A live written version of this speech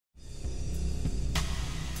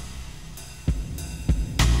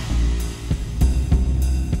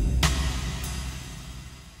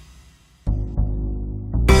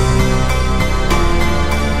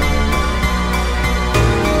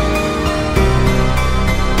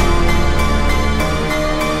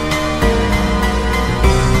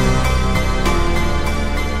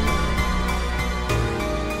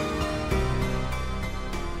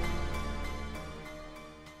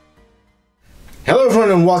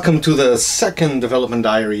and welcome to the second development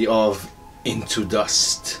diary of Into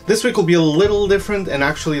Dust. This week will be a little different, and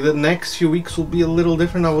actually the next few weeks will be a little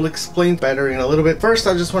different. I will explain better in a little bit. First,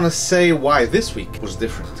 I just want to say why this week was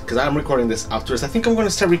different, because I'm recording this afterwards. I think I'm going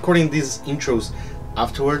to start recording these intros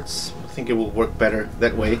afterwards. I think it will work better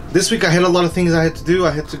that way. This week I had a lot of things I had to do.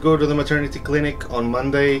 I had to go to the maternity clinic on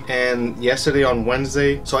Monday and yesterday on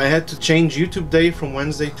Wednesday. So I had to change YouTube day from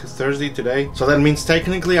Wednesday to Thursday today. So that means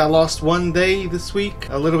technically I lost one day this week.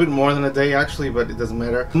 A little bit more than a day actually, but it doesn't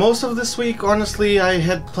matter. Most of this week, honestly, I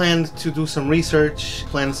had planned to do some research,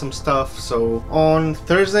 plan some stuff. So on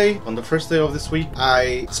Thursday, on the first day of this week,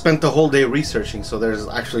 I spent the whole day researching. So there's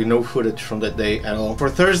actually no footage from that day at all. For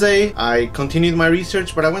Thursday, I continued my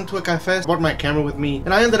research, but I went to a cafe, brought my camera with me,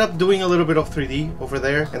 and I ended up doing a little bit of 3D over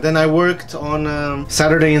there. And then I worked on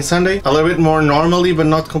Saturday and Sunday a little bit more normally, but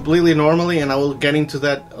not completely normally, and I will get into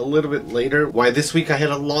that a little bit later, why this week I had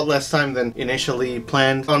a lot less time than initially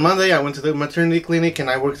planned. On Monday I went to the maternity clinic, and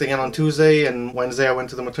I worked again on Tuesday, and Wednesday I went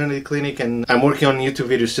to the maternity clinic, and I'm working on YouTube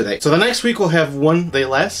videos today. So the next week we'll have one day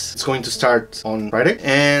less. It's going to start on Friday,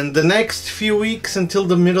 and the next few weeks until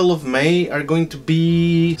the middle of May are going to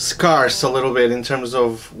be scarce a little bit in terms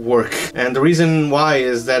of work. And the reason why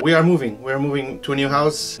is that we are moving. We're moving to a new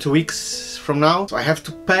house 2 weeks from now. So I have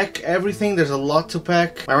to pack everything. There's a lot to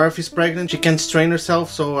pack. My wife is pregnant. She can't strain herself,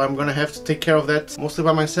 so I'm gonna have to take care of that mostly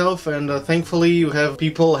by myself. And thankfully you have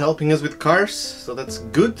people helping us with cars, so that's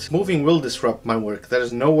good. Moving will disrupt my work.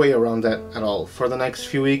 There's no way around that at all. For the next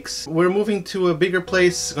few weeks, we're moving to a bigger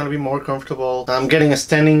place. It's gonna be more comfortable. I'm getting a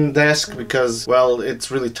standing desk because, well,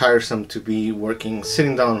 it's really tiresome to be working,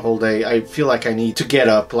 sitting down the whole day. I feel like I need to get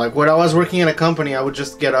up. Like when I was working in a company, I would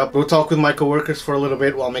just get up, go talk with my coworkers for a little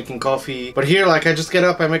bit while making coffee. But here, like, I just get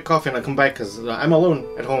up, I make coffee, and I come back because I'm alone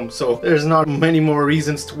at home. So there's not many more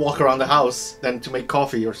reasons to walk around the house than to make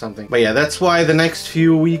coffee or something. But yeah, that's why the next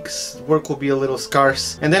few weeks work will be a little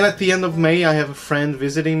scarce. And then at the end of May, I have a friend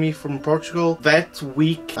visiting me from Portugal. That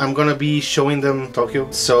week, I'm gonna be showing them Tokyo.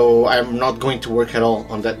 So I'm not going to work at all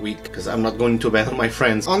on that week because I'm not going to abandon my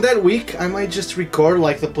friends. On that week, I might just record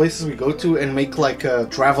like the places we go to and make like a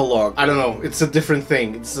travel log. I don't know, it's a different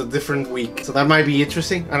thing, it's a different week, so that might be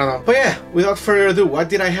interesting, I don't know. But yeah, without further ado, what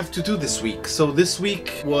did I have to do this week? So this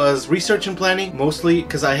week was research and planning, mostly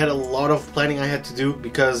because I had a lot of planning I had to do,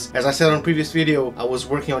 because as I said on previous video, I was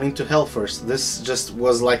working on Into Hell first. This just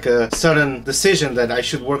was like a sudden decision that I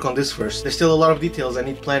should work on this first. There's still a lot of details I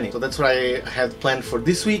need planning, so that's what I had planned for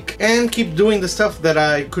this week, and keep doing the stuff that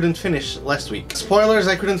I couldn't finish last week. Spoilers,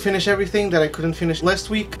 I couldn't finish everything that I couldn't finish last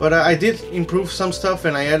week, but I did improve some stuff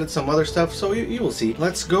and I added some other stuff, so you will see.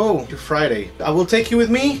 Let's go to Friday. I will take you with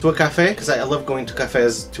me to a cafe because I love going to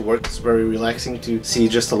cafes to work. It's very relaxing to see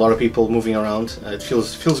just a lot of people moving around. It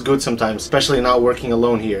feels good sometimes, especially now working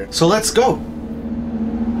alone here. So let's go.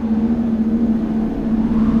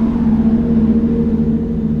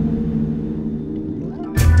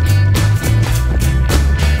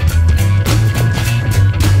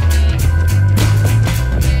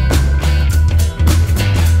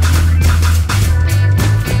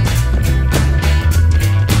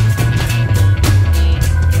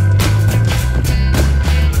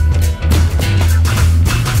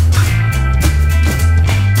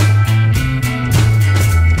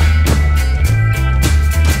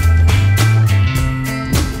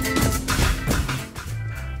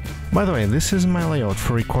 By the way, this is my layout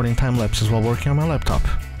for recording time lapses while working on my laptop,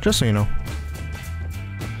 just so you know.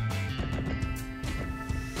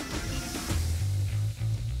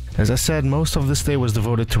 As I said, most of this day was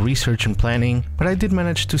devoted to research and planning, but I did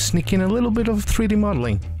manage to sneak in a little bit of 3D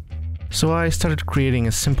modeling. So I started creating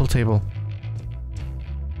a simple table.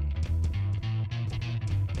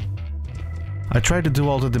 I tried to do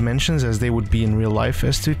all the dimensions as they would be in real life,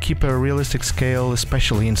 as to keep a realistic scale,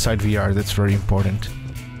 especially inside VR. That's very important.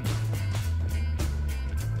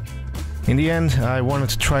 In the end, I wanted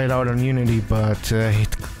to try it out on Unity, but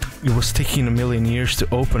it was taking a million years to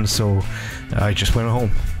open, so I just went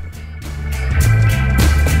home.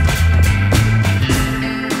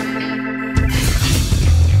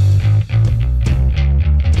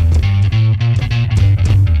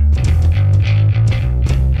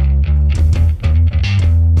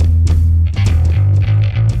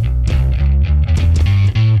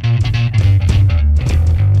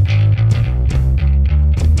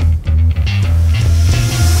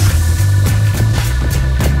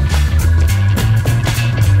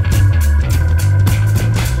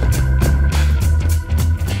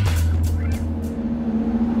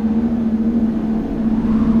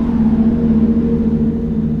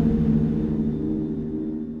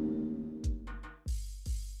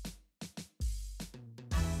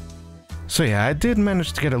 So yeah, I did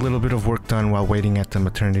manage to get a little bit of work done while waiting at the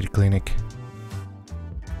maternity clinic.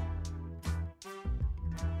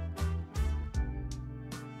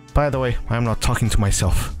 By the way, I'm not talking to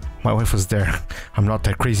myself. My wife was there. I'm not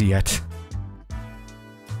that crazy yet.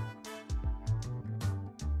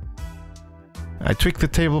 I tweaked the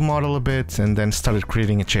table model a bit and then started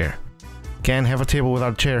creating a chair. Can't have a table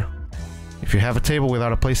without a chair. If you have a table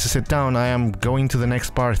without a place to sit down, I am going to the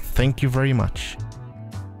next bar. Thank you very much.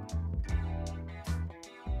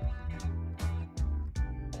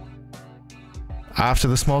 After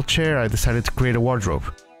the small chair, I decided to create a wardrobe.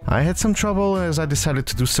 I had some trouble as I decided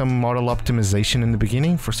to do some model optimization in the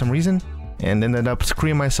beginning for some reason, and ended up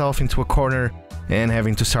screwing myself into a corner and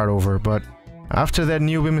having to start over, but after that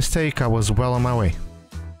newbie mistake, I was well on my way.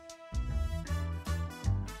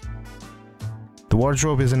 The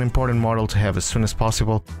wardrobe is an important model to have as soon as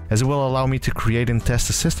possible, as it will allow me to create and test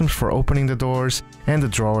the systems for opening the doors and the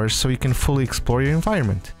drawers so you can fully explore your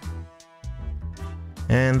environment.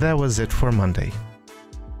 And that was it for Monday.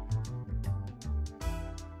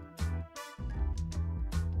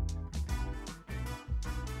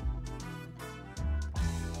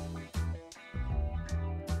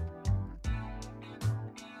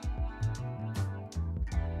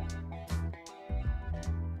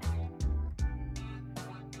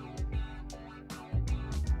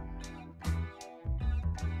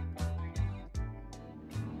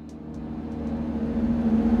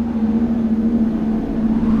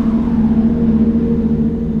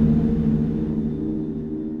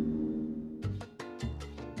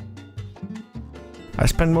 I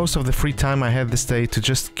spent most of the free time I had this day to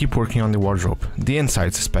just keep working on the wardrobe, the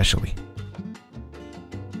insides especially.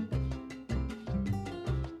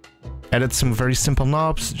 Added some very simple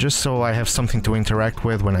knobs, just so I have something to interact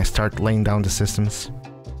with when I start laying down the systems.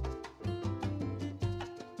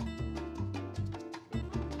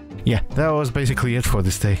 Yeah, that was basically it for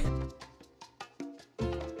this day.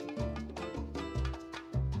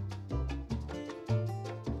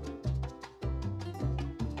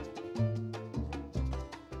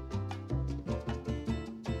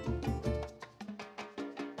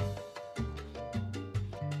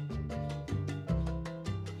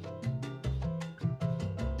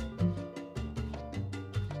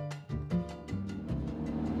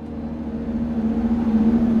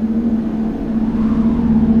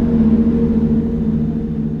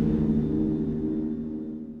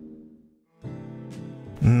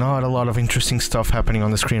 Not a lot of interesting stuff happening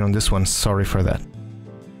on the screen on this one, sorry for that.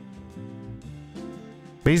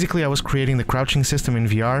 Basically, I was creating the crouching system in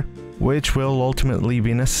VR, which will ultimately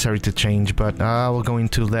be necessary to change, but I will go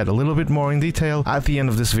into that a little bit more in detail at the end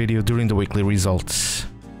of this video during the weekly results.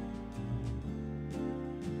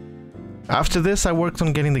 After this, I worked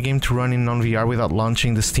on getting the game to run in non-VR without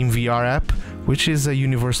launching the Steam VR app, which is a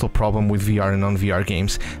universal problem with VR and non-VR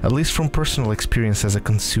games, at least from personal experience as a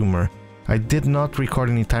consumer. I did not record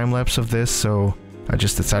any time-lapse of this, so I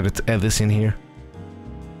just decided to add this in here.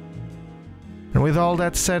 And with all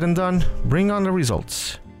that said and done, bring on the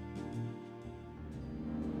results.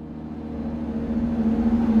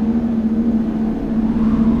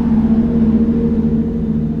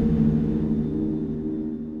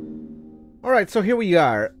 Alright, so here we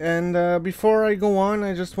are, and before I go on,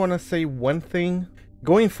 I just want to say one thing.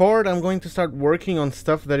 Going forward, I'm going to start working on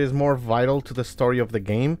stuff that is more vital to the story of the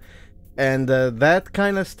game. And that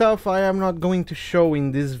kind of stuff I am not going to show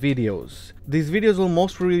in these videos. These videos will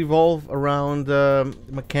mostly revolve around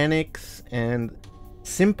mechanics and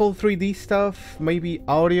simple 3D stuff, maybe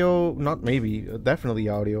audio, not maybe, definitely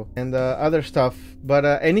audio, and other stuff. But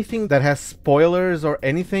anything that has spoilers or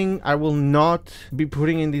anything, I will not be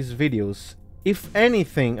putting in these videos. If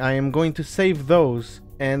anything, I am going to save those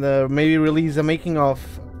and maybe release a making of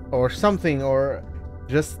or something, or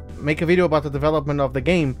just make a video about the development of the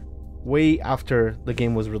game way after the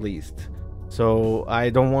game was released. So I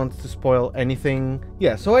don't want to spoil anything.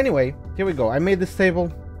 Yeah, so anyway, here we go. I made this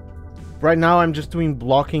table. Right now I'm just doing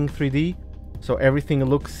blocking 3D, so everything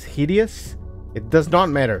looks hideous. It does not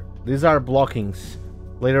matter. These are blockings.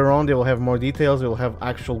 Later on they will have more details, they will have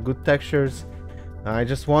actual good textures. I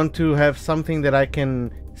just want to have something that I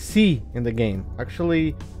can see in the game.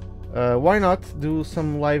 Actually, why not do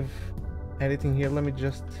some live editing here? Let me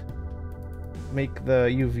just make the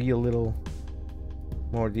UV a little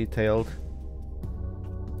more detailed,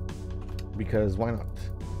 because why not?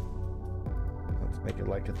 Let's make it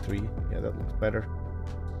like a 3. Yeah, that looks better.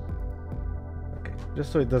 Okay,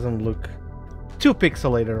 just so it doesn't look too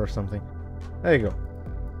pixelated or something. There you go.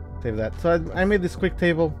 Save that. So I made this quick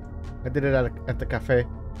table. I did it at the cafe.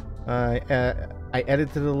 I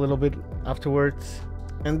edited it a little bit afterwards,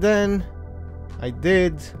 and then I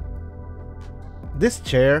did This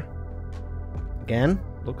chair, again,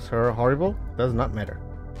 looks horrible. Does not matter.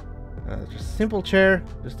 Just a simple chair,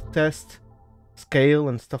 just to test scale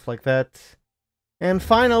and stuff like that. And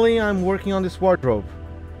finally, I'm working on this wardrobe,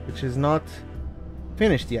 which is not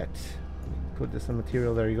finished yet. Put this in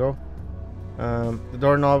material, there you go. The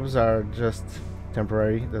doorknobs are just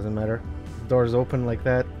temporary, doesn't matter. The doors open like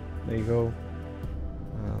that, there you go.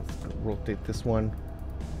 Let's rotate this one.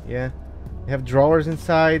 Yeah, you have drawers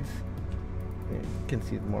inside. You can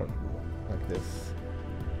see it more like this.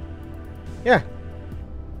 Yeah.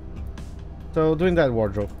 So doing that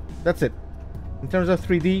wardrobe, that's it. In terms of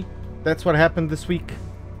 3D, that's what happened this week.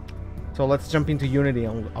 So let's jump into Unity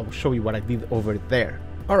and I'll show you what I did over there.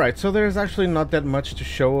 Alright, so there's actually not that much to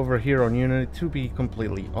show over here on Unity, to be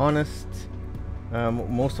completely honest.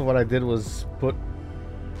 Most of what I did was put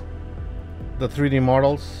the 3D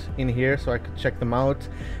models in here so I could check them out.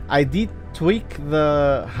 I did tweak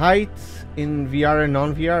the height in VR and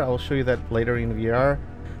non-VR. I'll show you that later in VR.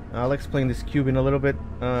 I'll explain this cube in a little bit.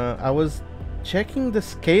 I was checking the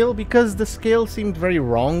scale because the scale seemed very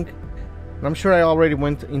wrong. And I'm sure I already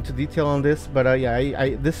went into detail on this, but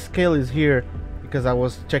yeah, this scale is here because I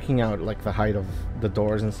was checking out like the height of the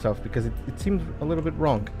doors and stuff because it seemed a little bit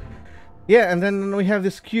wrong. Yeah, and then we have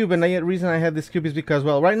this cube, and the reason I have this cube is because,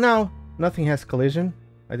 well, right now nothing has collision.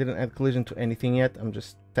 I didn't add collision to anything yet. I'm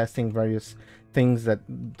just testing various things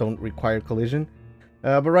that don't require collision.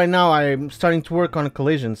 But right now I'm starting to work on a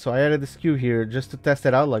collision, so I added this cube here just to test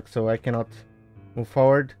it out, like, so I cannot move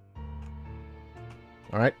forward.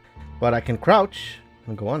 Alright, but I can crouch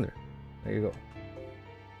and go under. There you go.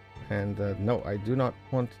 And no, I do not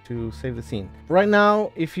want to save the scene. Right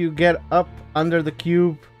now, if you get up under the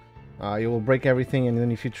cube, you will break everything, and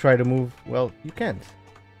then if you try to move, well, you can't.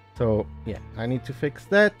 So yeah, I need to fix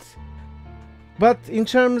that. But in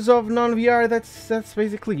terms of non-VR, that's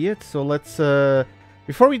basically it. So let's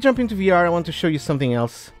before we jump into VR, I want to show you something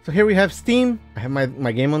else. So here we have Steam. I have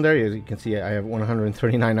my game on there. As you can see, I have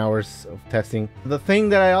 139 hours of testing. The thing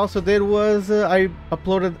that I also did was I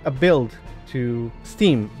uploaded a build to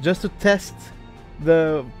Steam just to test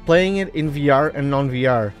the playing it in VR and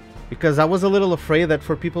non-VR, because I was a little afraid that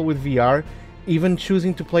for people with VR, even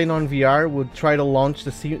choosing to play non-VR would try to launch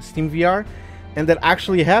the Steam VR, and that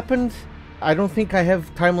actually happened. I don't think I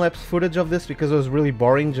have time-lapse footage of this because it was really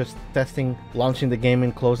boring just testing, launching the game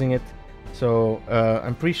and closing it. So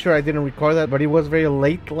I'm pretty sure I didn't record that, but it was very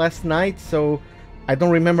late last night, so I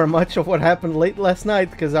don't remember much of what happened late last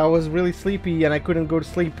night because I was really sleepy and I couldn't go to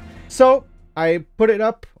sleep. So I put it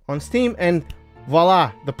up on Steam, and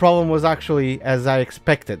voila, the problem was actually as I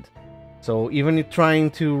expected. So even if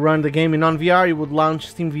trying to run the game in non-VR, it would launch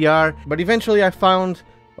Steam VR, but eventually I found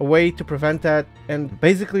a way to prevent that. And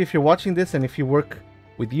basically, if you're watching this and if you work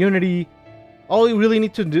with Unity, all you really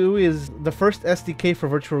need to do is the first SDK for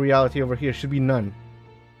virtual reality over here should be none,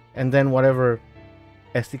 and then whatever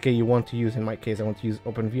SDK you want to use. In my case, I want to use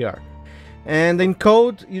OpenVR. And in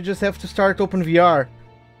code, you just have to start OpenVR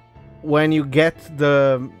when you get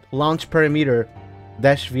the launch parameter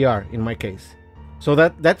 -VR in my case. So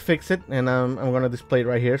that fixed it, and I'm gonna display it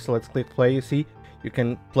right here. So let's click play. You see, you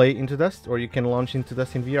can play Into Dust, or you can launch Into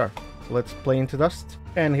Dust in VR. So let's play Into Dust,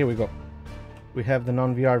 and here we go. We have the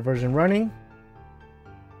non-VR version running.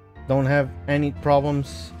 Don't have any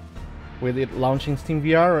problems with it launching Steam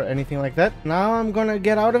VR or anything like that. Now I'm gonna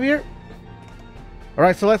get out of here. All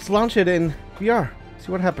right, so let's launch it in VR.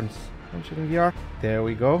 See what happens. Launch it in VR. There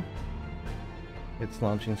we go. It's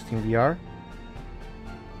launching Steam VR.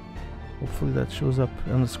 Hopefully that shows up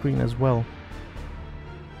on the screen as well.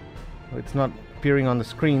 Oh, it's not appearing on the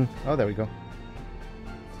screen. Oh, there we go.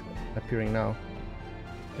 It's appearing now.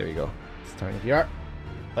 There we go. It's starting VR.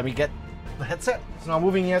 Let me get the headset. It's not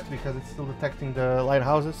moving yet because it's still detecting the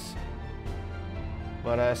lighthouses.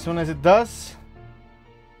 But as soon as it does,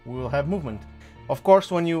 we will have movement. Of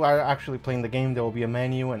course, when you are actually playing the game, there will be a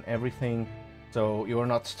menu and everything. So you are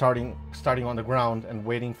not starting on the ground and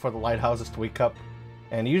waiting for the lighthouses to wake up.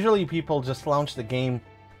 And usually people just launch the game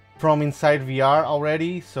from inside VR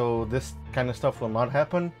already, so this kind of stuff will not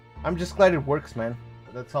happen. I'm just glad it works, man.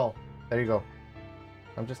 That's all. There you go.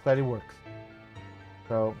 I'm just glad it works.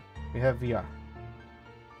 So we have VR.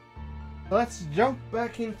 Let's jump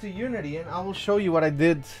back into Unity and I will show you what I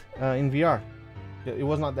did in VR. It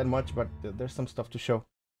was not that much, but there's some stuff to show.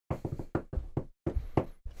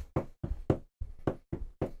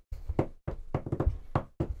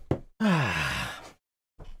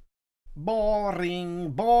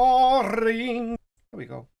 Boring, boring. There we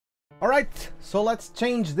go. All right, so let's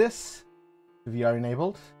change this to VR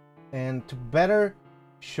enabled, and to better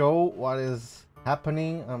show what is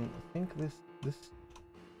happening. I think this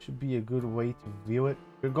Should be a good way to view it.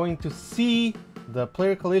 You're going to see the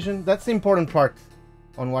player collision. That's the important part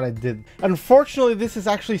on what I did. Unfortunately, this is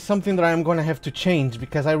actually something that I'm going to have to change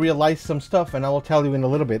because I realized some stuff, and I will tell you in a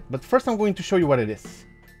little bit. But first I'm going to show you what it is.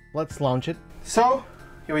 Let's launch it. So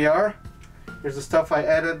here we are. Here's the stuff I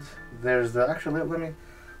added. There's the, actually let me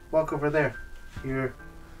walk over there. Here.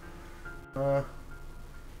 There's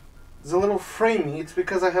a little frame. It's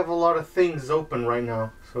because I have a lot of things open right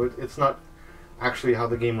now. So it's not actually how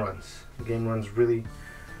the game runs. The game runs really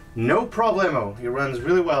no problemo. It runs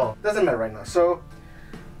really well. Doesn't matter right now. So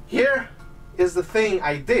here is the thing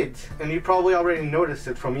I did, and you probably already noticed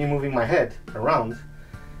it from me moving my head around,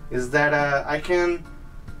 is that I can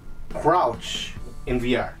crouch in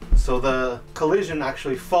VR. So the collision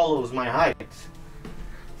actually follows my height.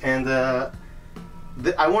 And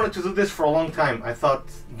I wanted to do this for a long time. I thought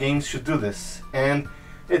games should do this. And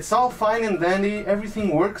it's all fine and dandy.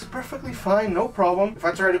 Everything works perfectly fine, no problem. If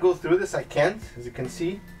I try to go through this, I can't, as you can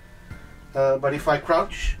see. But if I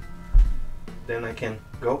crouch, then I can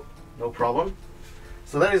go, no problem.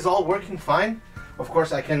 So that is all working fine. Of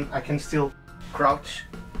course, I can still crouch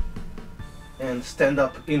and stand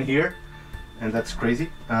up in here, and that's crazy.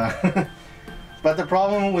 But the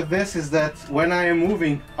problem with this is that when I am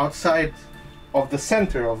moving outside of the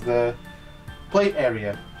center of the play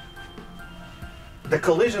area, the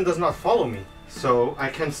collision does not follow me, so I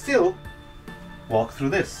can still walk through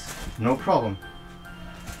this, no problem.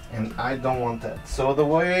 And I don't want that. So the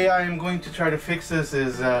way I'm going to try to fix this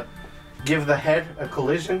is give the head a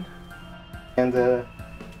collision and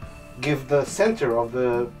give the center of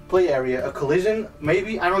the play area a collision.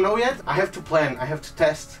 Maybe, I don't know yet. I have to plan, I have to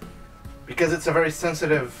test, because it's a very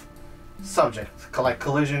sensitive subject, like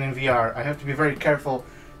collision in VR. I have to be very careful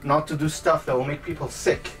not to do stuff that will make people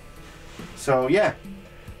sick. So yeah,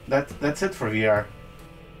 that's it for VR.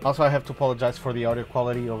 Also, I have to apologize for the audio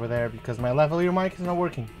quality over there because my lavalier mic is not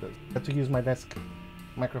working. I have to use my desk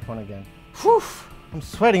microphone again. Whew! I'm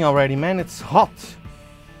sweating already, man. It's hot.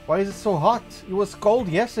 Why is it so hot? It was cold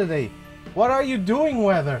yesterday. What are you doing,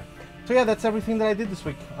 weather? So yeah, that's everything that I did this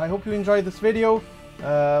week. I hope you enjoyed this video.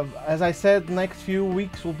 As I said, next few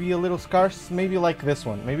weeks will be a little scarce, maybe like this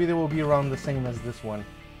one. Maybe they will be around the same as this one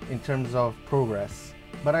in terms of progress.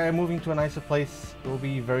 But I am moving to a nicer place. It will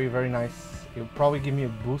be very, very nice. It will probably give me a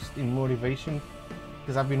boost in motivation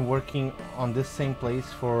because I've been working on this same place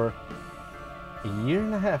for a year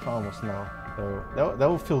and a half almost now. So that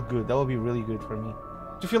will feel good. That will be really good for me.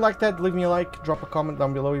 If you like that, leave me a like, drop a comment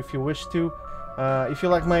down below if you wish to. If you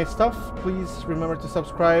like my stuff, please remember to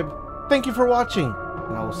subscribe. Thank you for watching,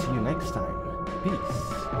 and I will see you next time.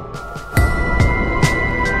 Peace.